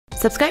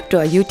Subscribe to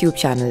our YouTube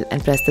channel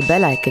and press the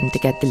bell icon to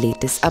get the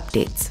latest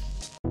updates.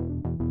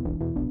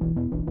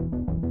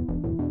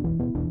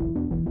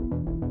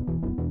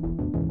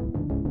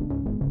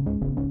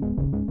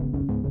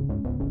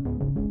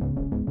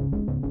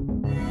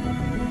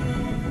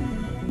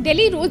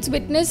 Delhi roads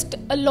witnessed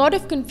a lot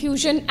of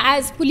confusion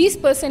as police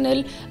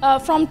personnel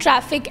from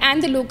traffic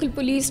and the local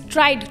police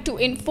tried to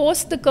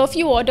enforce the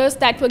curfew orders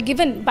that were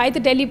given by the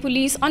Delhi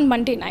police on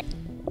Monday night.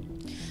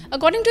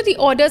 According to the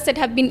orders that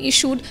have been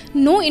issued,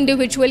 no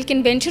individual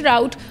can venture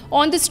out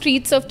on the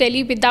streets of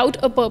Delhi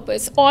without a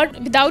purpose or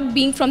without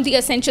being from the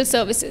essential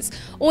services.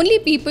 Only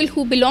people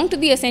who belong to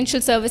the essential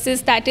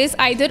services, that is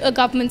either a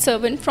government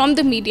servant, from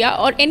the media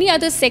or any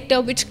other sector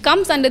which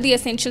comes under the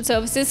essential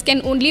services,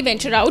 can only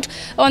venture out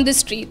on the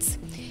streets.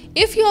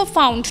 If you are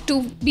found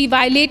to be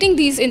violating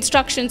these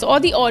instructions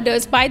or the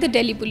orders by the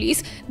Delhi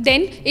police,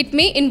 then it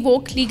may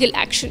invoke legal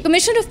action.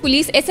 Commissioner of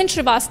Police S.N.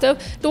 Srivastav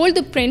told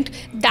ThePrint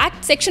that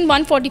Section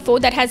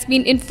 144 that has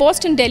been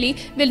enforced in Delhi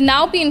will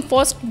now be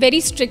enforced very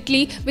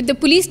strictly, with the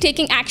police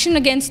taking action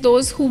against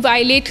those who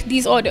violate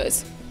these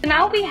orders.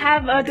 Now we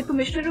have the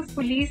Commissioner of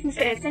Police,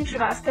 Mr. S.N.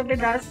 Srivastav,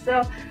 with us,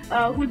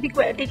 who will be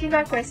taking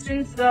our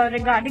questions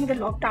regarding the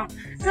lockdown.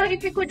 Sir,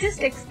 if you could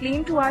just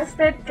explain to us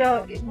that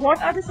what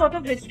are the sort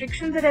of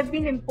restrictions that have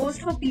been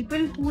imposed for people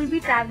who will be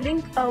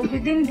travelling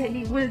within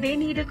Delhi? Will they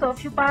need a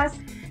curfew pass,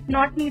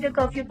 not need a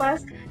curfew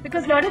pass?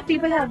 Because a lot of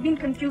people have been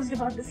confused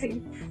about the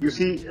same. You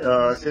see,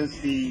 since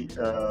the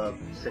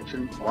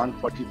Section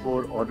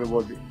 144 order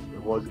was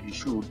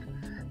issued,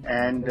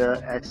 and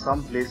at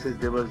some places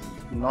there was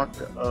not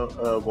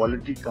a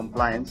voluntary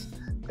compliance.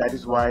 That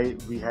is why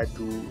we had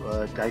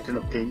to tighten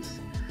up things,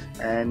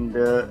 and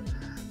the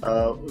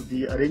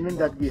arrangement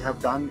that we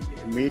have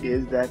made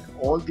is that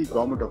all the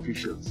government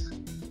officials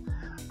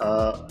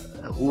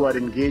who are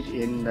engaged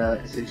in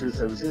essential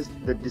services,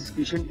 the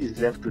discretion is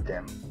left to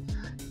them.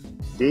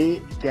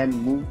 They can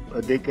move,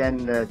 they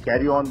can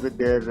carry on with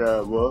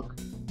their work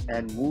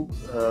and move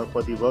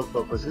for the work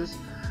purposes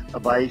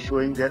by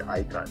showing their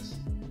I cards.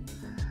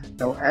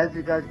 Now, as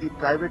regards the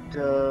private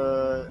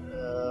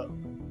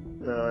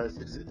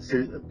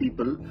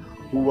people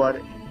who are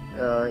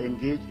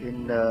engaged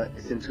in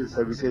essential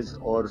services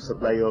or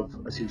supply of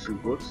essential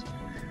goods,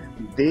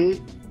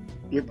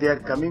 if they are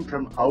coming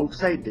from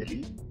outside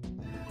Delhi,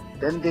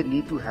 then they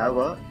need to have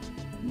a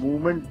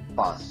movement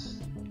pass.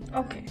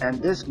 Okay.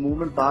 And this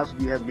movement pass,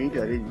 we have made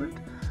arrangement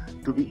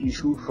to be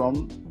issued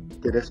from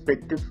the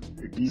respective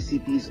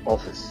DCP's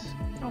office.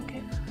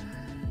 Okay.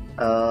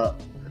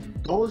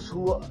 Those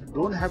who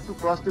don't have to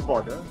cross the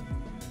border,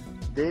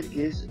 there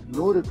is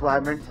no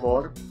requirement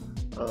for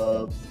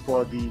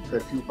the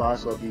curfew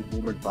pass or the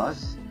movement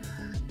pass.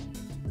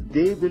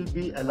 They will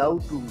be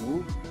allowed to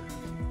move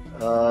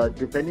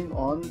depending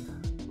on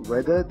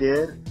whether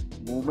their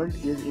movement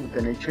is in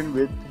connection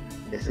with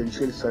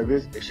essential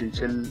service,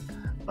 essential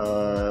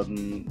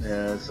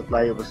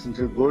supply of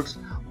essential goods,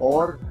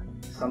 or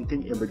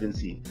something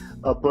emergency.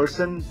 A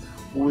person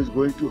who is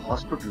going to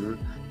hospital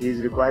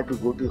is required to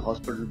go to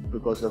hospital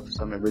because of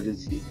some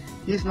emergency.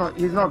 He's not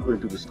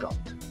going to be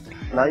stopped.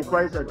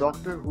 Likewise, a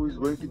doctor who is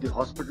going to the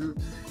hospital,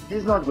 he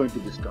is not going to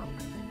be stopped.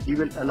 He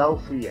will allow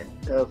free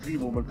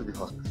movement to the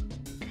hospital.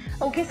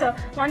 Okay, sir.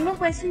 One more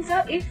question,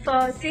 sir. If,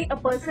 say, a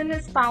person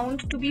is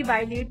found to be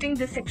violating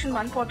this Section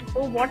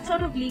 144, what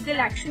sort of legal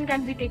action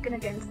can be taken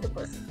against the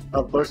person?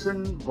 A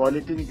person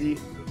violating the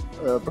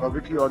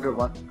prohibitory order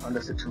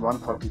under Section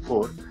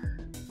 144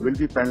 will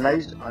be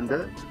penalized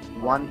under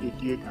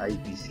 188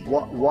 IPC.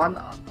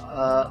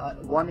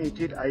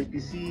 188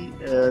 IPC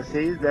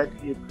says that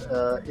if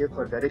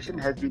a direction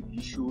has been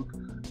issued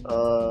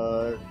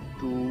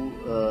to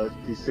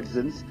the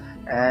citizens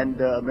and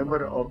a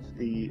member of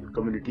the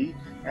community,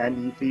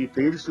 and if he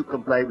fails to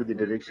comply with the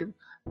direction,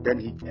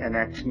 then an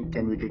action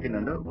can be taken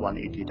under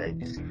 188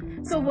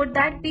 IPC. So would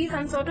that be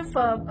some sort of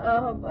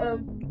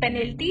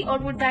penalty, or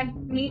would that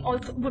mean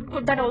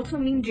could that also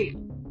mean jail?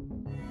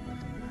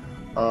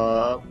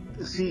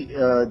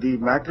 The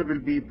matter will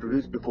be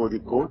produced before the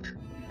court,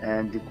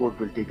 and the court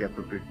will take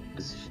appropriate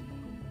decision.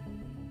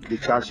 The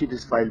charge sheet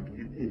is filed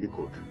in the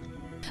court.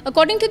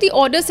 According to the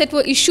orders that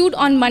were issued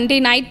on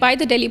Monday night by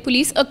the Delhi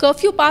police, a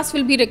curfew pass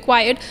will be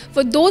required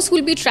for those who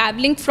will be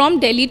travelling from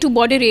Delhi to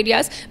border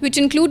areas, which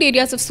include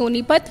areas of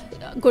Sonipat,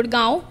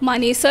 Gurgaon,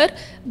 Manesar,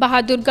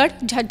 Bahadurgarh,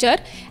 Jhajjar,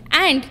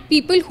 and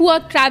people who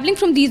are travelling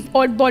from these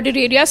border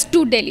areas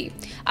to Delhi.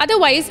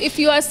 Otherwise, if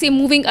you are, say,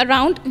 moving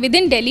around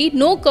within Delhi,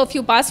 no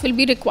curfew pass will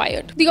be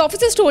required. The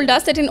officers told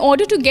us that in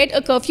order to get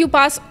a curfew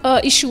pass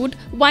issued,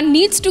 one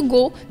needs to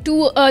go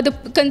to the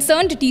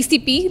concerned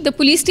DCP, the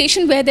police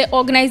station where their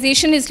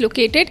organization is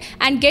located,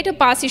 and get a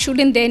pass issued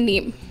in their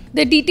name.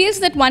 The details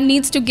that one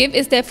needs to give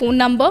is their phone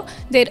number,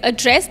 their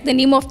address, the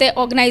name of their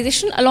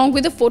organization, along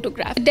with a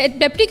photograph. The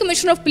Deputy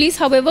Commissioner of Police,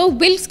 however,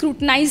 will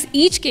scrutinize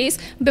each case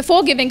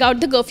before giving out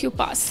the curfew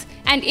pass.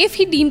 And if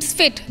he deems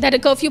fit that a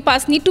curfew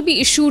pass need to be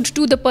issued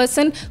to the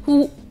person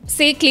who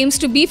say claims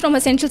to be from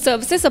essential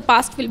services, a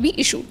pass will be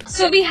issued.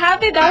 So we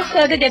have with us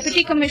the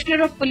Deputy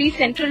Commissioner of Police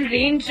Central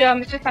Range,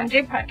 Mr.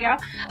 Sanjay Bhatia.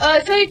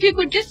 So if you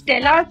could just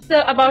tell us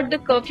about the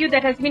curfew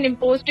that has been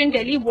imposed in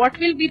Delhi, what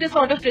will be the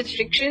sort of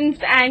restrictions,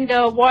 and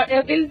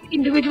will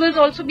individuals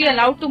also be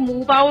allowed to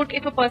move out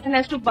if a person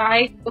has to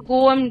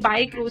go and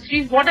buy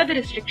groceries? What are the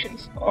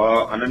restrictions?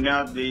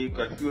 Ananya, the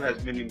curfew has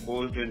been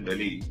imposed in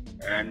Delhi,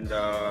 and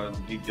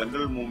the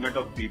general movement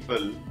of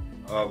people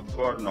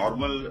for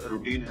normal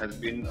routine has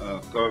been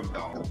curbed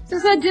down. So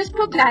sir, just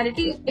for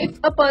clarity, if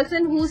a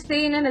person who's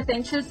say in an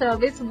essential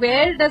service,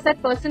 where does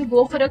that person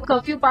go for a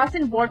curfew pass,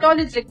 and what all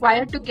is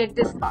required to get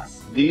this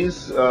pass?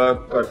 These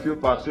curfew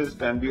passes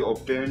can be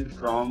obtained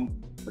from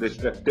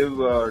respective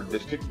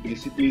district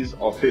DCP's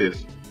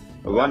office.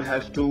 One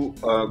has to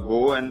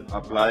go and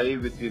apply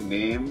with the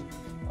name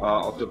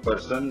of the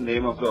person,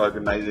 name of the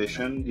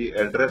organization, the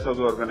address of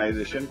the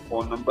organization,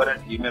 phone number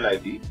and email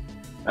ID,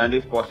 and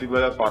if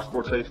possible a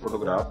passport size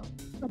photograph,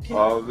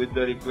 with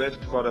the request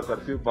for a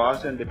curfew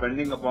pass, and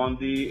depending upon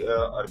the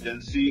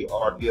urgency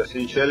or the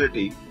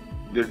essentiality,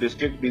 the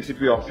district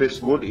DCP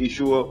office would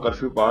issue a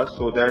curfew pass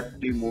so that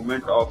the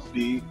movement of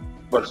the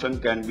person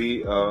can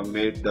be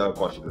made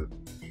possible.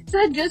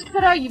 Sir, just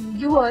for our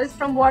viewers,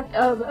 from what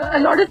a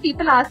lot of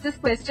people ask this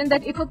question,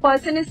 that if a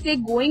person is say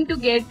going to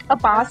get a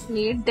pass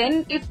made,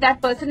 then if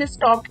that person is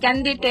stopped,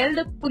 can they tell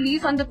the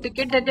police on the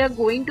picket that they are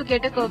going to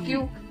get a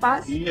curfew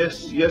pass?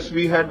 Yes,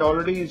 we had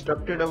already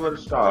instructed our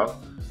staff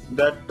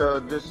that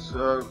this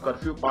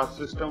curfew pass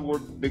system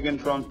would begin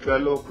from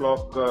 12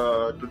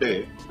 o'clock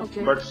today.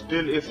 Okay. But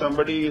still, if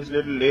somebody is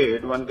little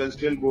late, one can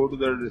still go to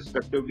the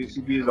respective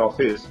DCP's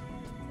office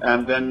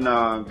and then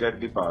get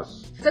the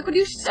pass. So could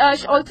you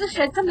also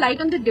shed some light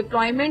on the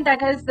deployment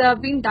that has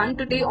been done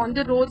today on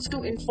the roads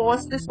to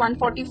enforce this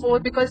 144?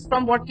 Because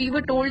from what we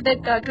were told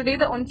that today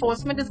the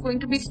enforcement is going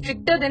to be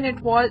stricter than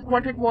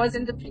what it was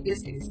in the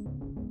previous days.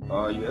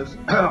 Yes,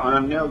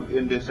 Ananya,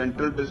 in the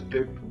central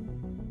district,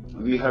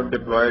 we have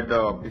deployed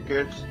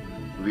pickets.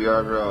 We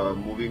are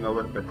moving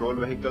our patrol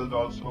vehicles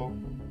also.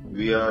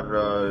 We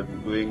are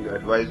doing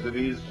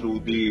advisories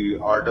through the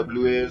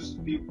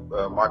RWAs, the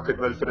Market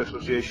Welfare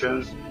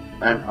Associations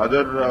and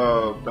other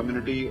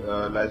community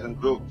liaison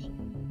groups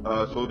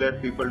so that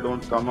people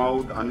don't come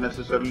out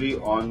unnecessarily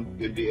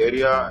in the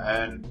area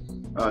and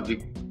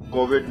the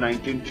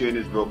COVID-19 chain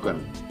is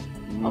broken.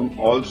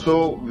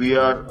 Also, we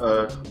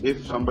are,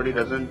 if somebody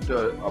doesn't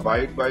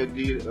abide by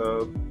the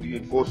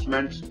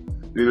enforcements,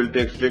 we will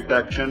take strict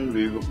action.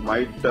 We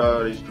might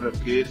register a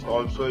case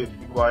also if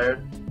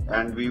required.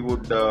 And we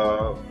would,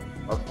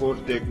 of course,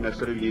 take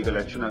necessary legal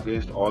action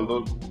against all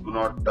those who do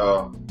not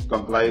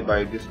comply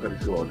by these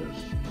curfew orders.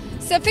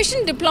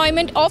 Sufficient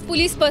deployment of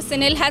police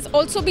personnel has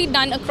also been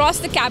done across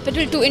the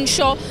capital to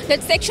ensure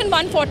that Section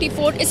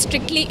 144 is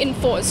strictly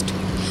enforced.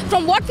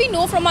 From what we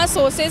know from our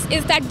sources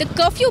is that the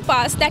curfew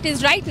pass that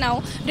is right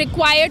now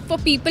required for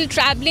people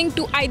travelling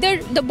to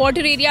either the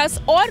border areas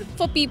or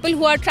for people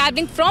who are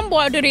travelling from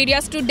border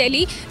areas to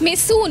Delhi may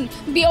soon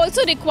be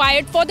also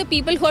required for the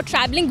people who are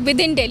travelling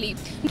within Delhi.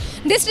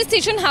 This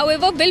decision,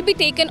 however, will be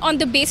taken on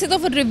the basis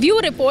of a review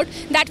report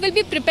that will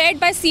be prepared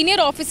by senior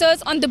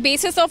officers on the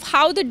basis of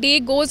how the day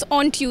goes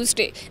on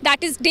Tuesday.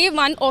 That is day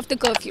 1 of the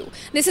curfew.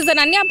 This is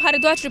Ananya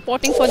Bharadwaj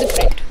reporting for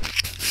ThePrint.